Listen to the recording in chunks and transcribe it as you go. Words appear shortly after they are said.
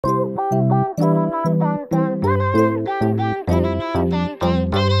How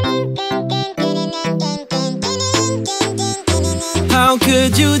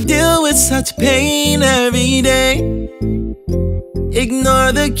could you deal with such pain every day?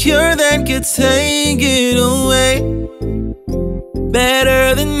 Ignore the cure that could take it away.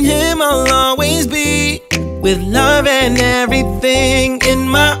 Better than him I'll always be. With love and everything in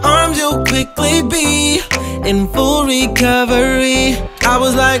my arms you'll quickly be in full recovery. I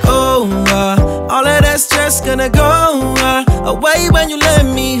was like, oh, all of that stress gonna go away when you let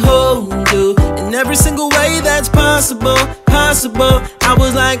me hold you in every single way that's possible. I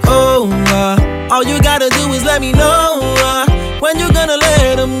was like, oh, all you gotta do is let me know when you're gonna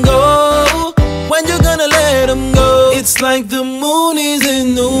let him go. When you're gonna let him go. It's like the moon is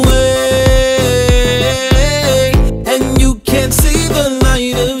in the way and you can't see the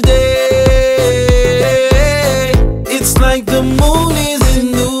light of day. It's like the moon is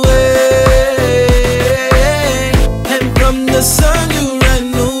in the way and from the sun you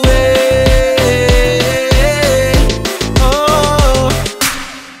ran away. Oh,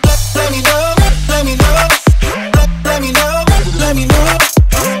 let me know, let me know, let me know, let me know,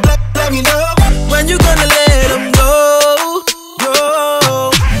 let me know when you gonna let him go.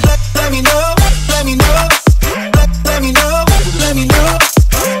 Let me know, let me know, let me know, let me know,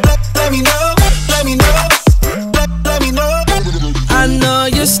 let me know, let me know, let me know. I know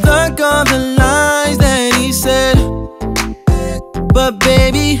you're stuck on the lies that he said, but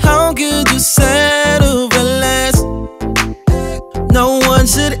baby, how could you settle for less? No one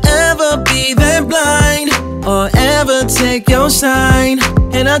should ever be that blind or ever take your shine.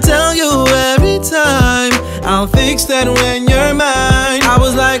 And I tell you every time, I'll fix that when you're mine. I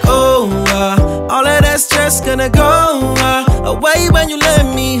was like, oh, all of that stress gonna go away when you let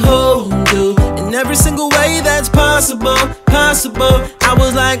me hold you in every single way that's possible. I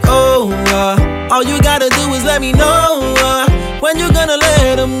was like, oh, all you gotta do is let me know when you're gonna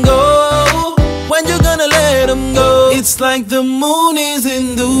let him go. When you're gonna let him go. It's like the moon is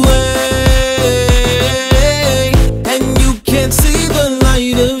in the way and you can't see the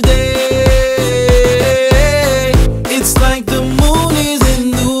light of day. It's like the moon is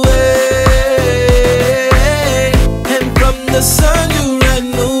in the way and from the sun you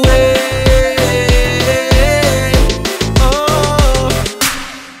ran away. Oh,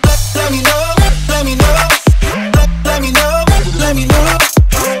 let me know, let me know, let me know, let me know,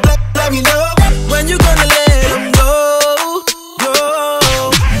 let me know when you gonna let him go.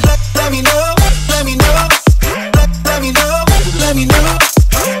 Let me know, let me know, let me know, let me know,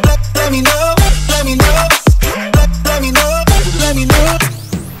 let me know, let me know, let me know, let me know.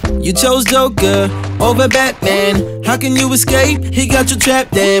 You chose Joker over Batman. How can you escape? He got you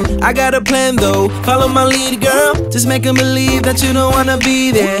trapped, damn. I got a plan though, follow my lead, girl. Just make him believe that you don't wanna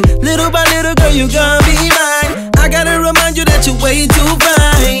be there. Little by little, girl, you gonna be mine. I gotta remind you that you're way too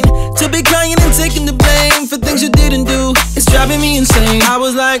fine to be crying and taking the blame for things you didn't do. It's driving me insane. I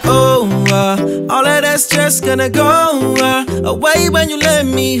was like, oh, all of that stress gonna go away when you let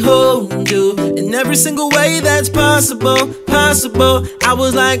me hold you in every single way that's possible. I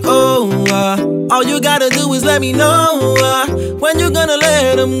was like, oh, all you gotta do is let me know when you're gonna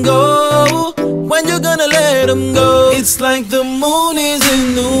let him go. When you're gonna let him go. It's like the moon is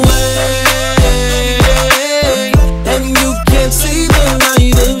in the way